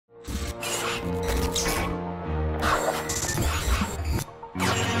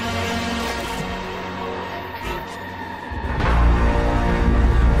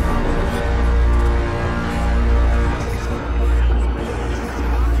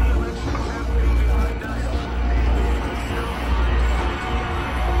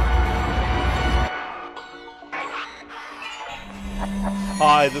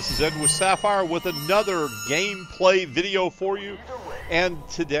Hi, this is Ed with Sapphire with another gameplay video for you. And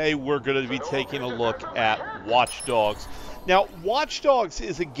today we're going to be taking a look at Watch Dogs. Now, Watch Dogs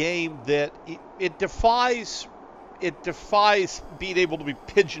is a game that it defies being able to be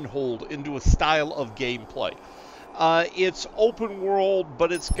pigeonholed into a style of gameplay. It's open world,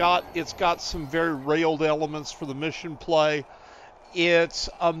 but it's got some very railed elements for the mission play. It's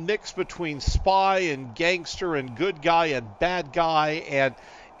a mix between spy and gangster and good guy and bad guy and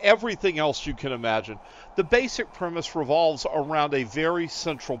everything else you can imagine. The basic premise revolves around a very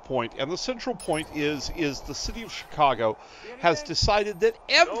central point, and the central point is the city of Chicago has decided that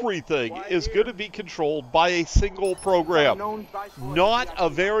everything is going to be controlled by a single program. Not a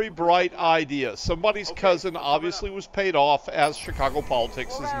very bright idea. Somebody's cousin obviously was paid off, as Chicago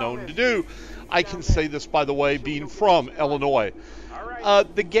politics is known to do. I can say this, by the way, being from Illinois.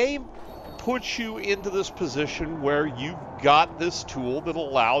 The game puts you into this position where you've got this tool that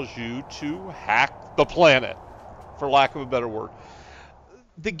allows you to hack the planet, for lack of a better word.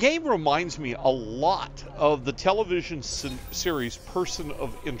 The game reminds me a lot of the television series Person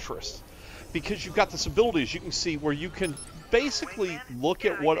of Interest, because you've got this ability, as you can see, where you can basically look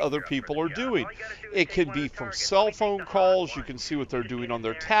at what other people are doing. It can be from cell phone calls. You can see what they're doing on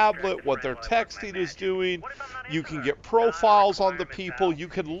their tablet, what their texting is doing. You can get profiles on the people. You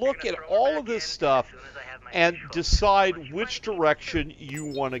can look at all of this stuff and decide which direction you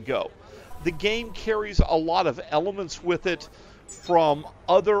want to go. The game carries a lot of elements with it from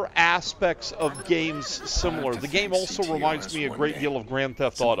other aspects of games similar. The game also reminds me a great deal of Grand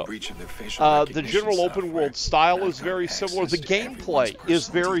Theft Auto. The general open world style is very similar. The gameplay is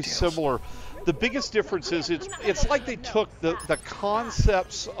very similar. The biggest difference is it's like they took the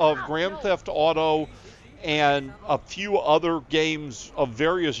concepts of Grand Theft Auto and a few other games of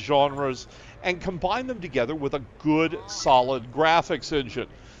various genres and combined them together with a good, solid graphics engine.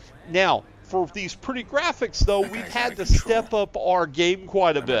 Now, for these pretty graphics, though, we've had to step up our game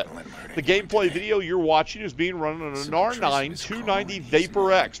quite a bit. The gameplay video you're watching is being run on an R9 290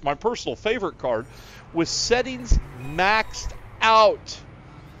 Vapor X, my personal favorite card, with settings maxed out,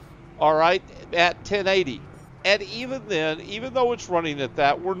 all right, at 1080. And even then, even though it's running at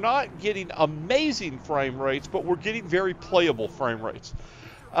that, we're not getting amazing frame rates, but we're getting very playable frame rates.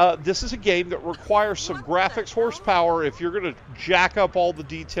 This is a game that requires some graphics horsepower if you're going to jack up all the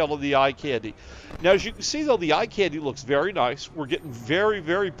detail of the eye candy. Now, as you can see, though, the eye candy looks very nice. We're getting very,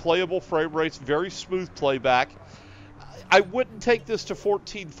 very playable frame rates, very smooth playback. I wouldn't take this to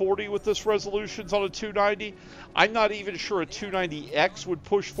 1440 with this resolutions on a 290. I'm not even sure a 290X would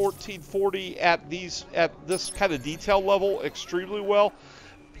push 1440 at this kind of detail level extremely well.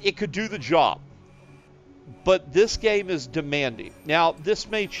 It could do the job. But this game is demanding. Now, this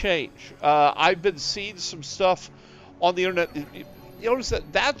may change. I've been seeing some stuff on the internet. You notice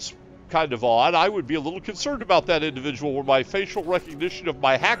that's kind of odd. I would be a little concerned about that individual where my facial recognition of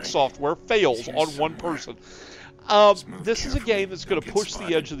my hack software fails on one person. This is a game that's going to push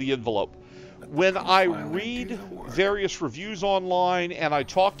the edge of the envelope. When I read various reviews online and I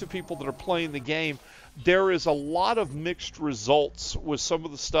talk to people that are playing the game, there is a lot of mixed results with some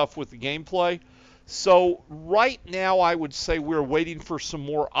of the stuff with the gameplay. So right now, I would say we're waiting for some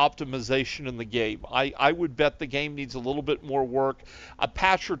more optimization in the game. I would bet the game needs a little bit more work. A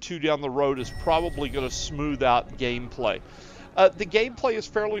patch or two down the road is probably going to smooth out gameplay. The gameplay is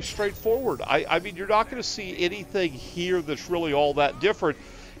fairly straightforward. I mean, you're not going to see anything here that's really all that different,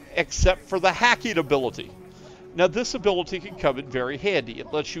 except for the hacking ability. Now, this ability can come in very handy.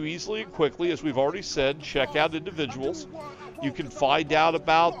 It lets you easily and quickly, as we've already said, check out individuals. You can find out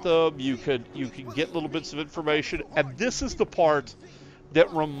about them. You can get little bits of information. And this is the part that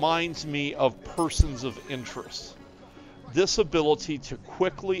reminds me of Persons of Interest. This ability to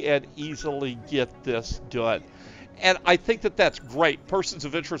quickly and easily get this done. And I think that that's great. Persons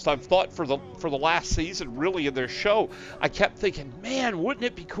of Interest, I've thought for the last season, really in their show, I kept thinking, man, wouldn't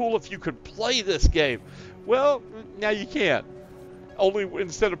it be cool if you could play this game? Well, now you can. Only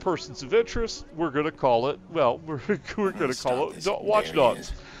instead of Persons of Interest, we're going to call it, well, we're going to call it Watch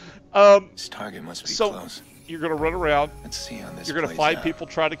Dogs. This target must be so close. You're going to run around. Let's see how this You're going to plays find out. people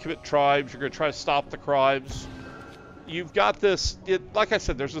trying to commit crimes. You're going to try to stop the crimes. You've got this, like I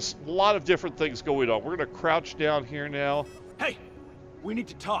said, there's a lot of different things going on. We're going to crouch down here now. Hey, we need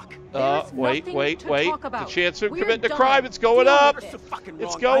to talk. Wait. The chance of committing a done. crime, it's going up.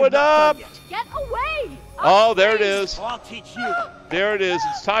 It's going up. Get away! Oh, there it is. I'll teach you. There it is.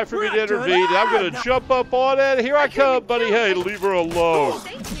 It's time for me to We're not doing intervene. that. I'm going to jump up on it. Here I come, buddy. Hey, leave her alone.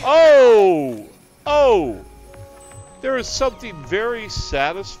 Oh, Oh! There is something very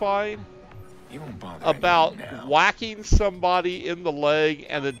satisfying about whacking somebody in the leg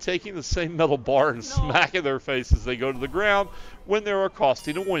and then taking the same metal bar and smacking their face as they go to the ground when they're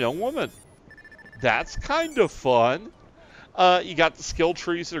accosting a young woman. That's kind of fun. You got the skill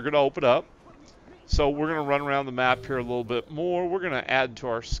trees that are going to open up. So we're going to run around the map here a little bit more. We're going to add to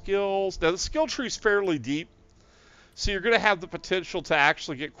our skills. Now, the skill tree is fairly deep, so you're going to have the potential to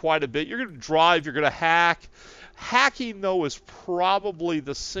actually get quite a bit. You're going to drive. You're going to hack. Hacking, though, is probably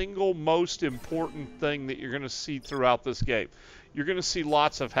the single most important thing that you're going to see throughout this game. You're going to see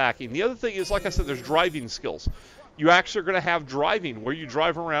lots of hacking. The other thing is, like I said, there's driving skills. You actually are going to have driving where you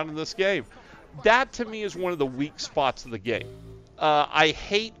drive around in this game. That, to me, is one of the weak spots of the game. I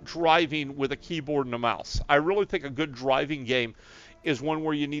hate driving with a keyboard and a mouse. I really think a good driving game is one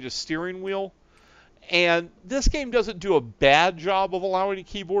where you need a steering wheel. And this game doesn't do a bad job of allowing a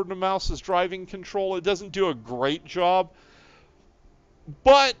keyboard and a mouse as driving control. It doesn't do a great job,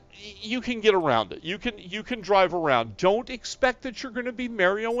 but you can get around it. You can drive around. Don't expect that you're going to be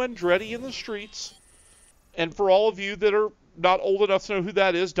Mario Andretti in the streets. And for all of you that are not old enough to know who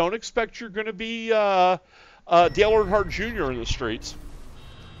that is, don't expect you're going to be Dale Earnhardt Jr. in the streets.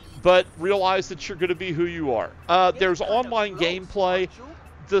 But realize that you're going to be who you are. There's online gameplay.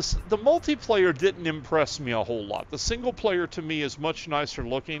 The multiplayer didn't impress me a whole lot. The single player to me is much nicer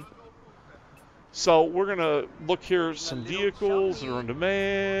looking. So we're going to look here, some vehicles that are in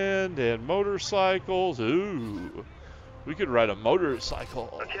demand and motorcycles. Ooh, we could ride a motorcycle.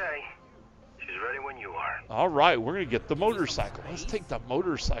 Okay, she's ready when you are. All right, we're going to get the motorcycle. Let's take the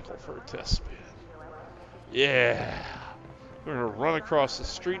motorcycle for a test spin. Yeah. We're going to run across the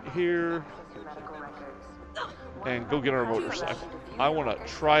street here and go get our motorcycle. I want to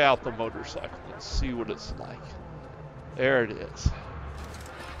try out the motorcycle and see what it's like. There it is.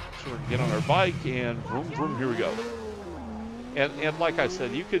 So we're going to get on our bike and vroom, vroom, here we go. And like I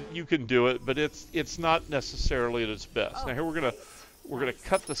said, you can do it, but it's not necessarily at its best. Now here we're gonna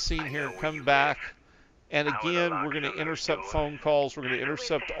cut the scene here and come back. And again, we're going to intercept phone calls. We're going to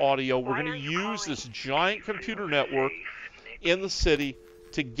intercept audio. We're going to use this giant computer network in the city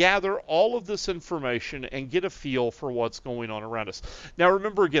to gather all of this information and get a feel for what's going on around us. Now,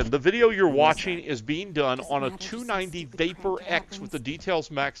 remember again, the video you're watching is being done on a 290 Vapor X with the details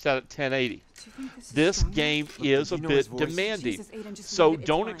maxed out at 1080. This game is a bit demanding, so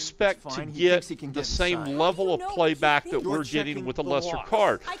don't expect to get the same level of playback that we're getting with a lesser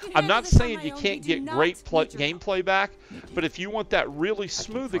card. I'm not saying you can't get great gameplay back, but if you want that really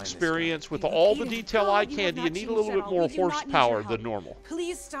smooth experience with all the detail eye candy, you need a little bit more horsepower than normal.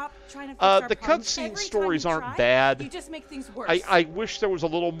 The cutscene stories aren't bad. I wish there was a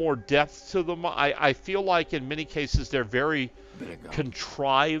little more depth to them. I feel like in many cases they're very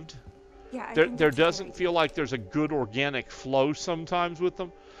contrived. There doesn't feel like there's a good organic flow sometimes with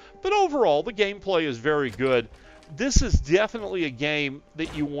them. But overall, the gameplay is very good. This is definitely a game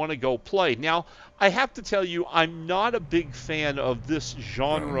that you want to go play. Now, I have to tell you, I'm not a big fan of this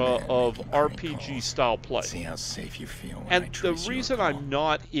genre of RPG-style play. See how safe you feel. And the reason I'm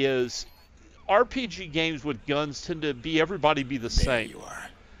not is RPG games with guns tend to be everybody be the same. You are.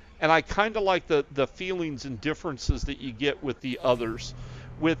 And I kind of like the feelings and differences that you get with the others.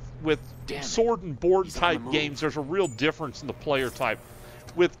 With sword and board type games, there's a real difference in the player type.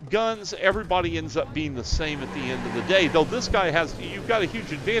 With guns, everybody ends up being the same at the end of the day. Though this guy you've got a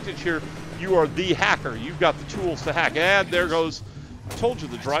huge advantage here. You are the hacker. You've got the tools to hack. And there goes, I told you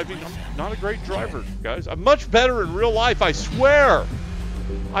the driving, I'm not a great driver, guys. I'm much better in real life, I swear.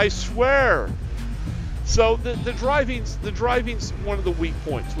 I swear. So the driving's one of the weak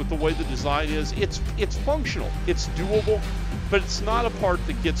points with the way the design is. It's functional. It's doable. But it's not a part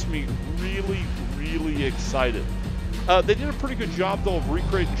that gets me really, really excited. They did a pretty good job, though, of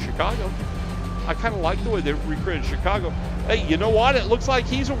recreating Chicago. I kind of like the way they recreated Chicago. Hey, you know what? It looks like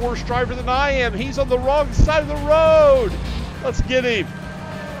he's a worse driver than I am. He's on the wrong side of the road. Let's get him.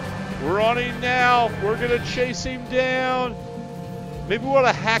 We're on him now. We're going to chase him down. Maybe we want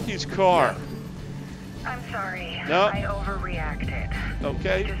to hack his car. I'm sorry. No. I overreacted.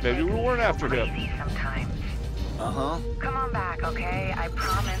 Okay, maybe we weren't after him. Come on back, okay? I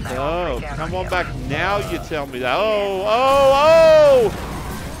promise I Oh, won't forget come on on you. back. Now you tell me that. Oh!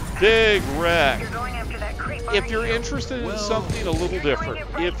 Big wreck. You're going after that creep, If you're aren't you? interested in something a little different,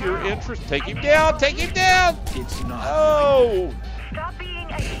 if you're interested, take him down, take him down! It's not. Oh! Stop being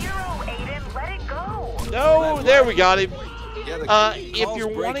a hero, Aiden. Let it go. No, there we got him. Yeah, If you're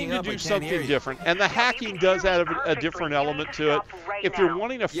wanting to do something different, and the hacking does add a different element to it. If you're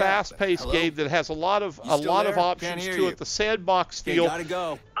wanting a fast-paced game that has a lot of options to it, the sandbox feel. Gotta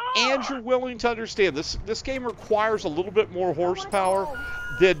go. and you're willing to understand this game requires a little bit more horsepower,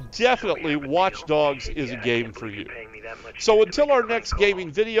 then definitely Watch Dogs is a game for you. So until our next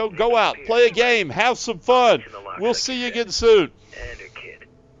gaming video, go out, play a game, have some fun. We'll see you again soon. And a kid.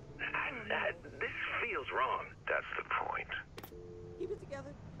 This feels wrong. That's the point. Keep it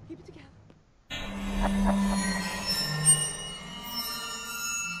together. Keep it together.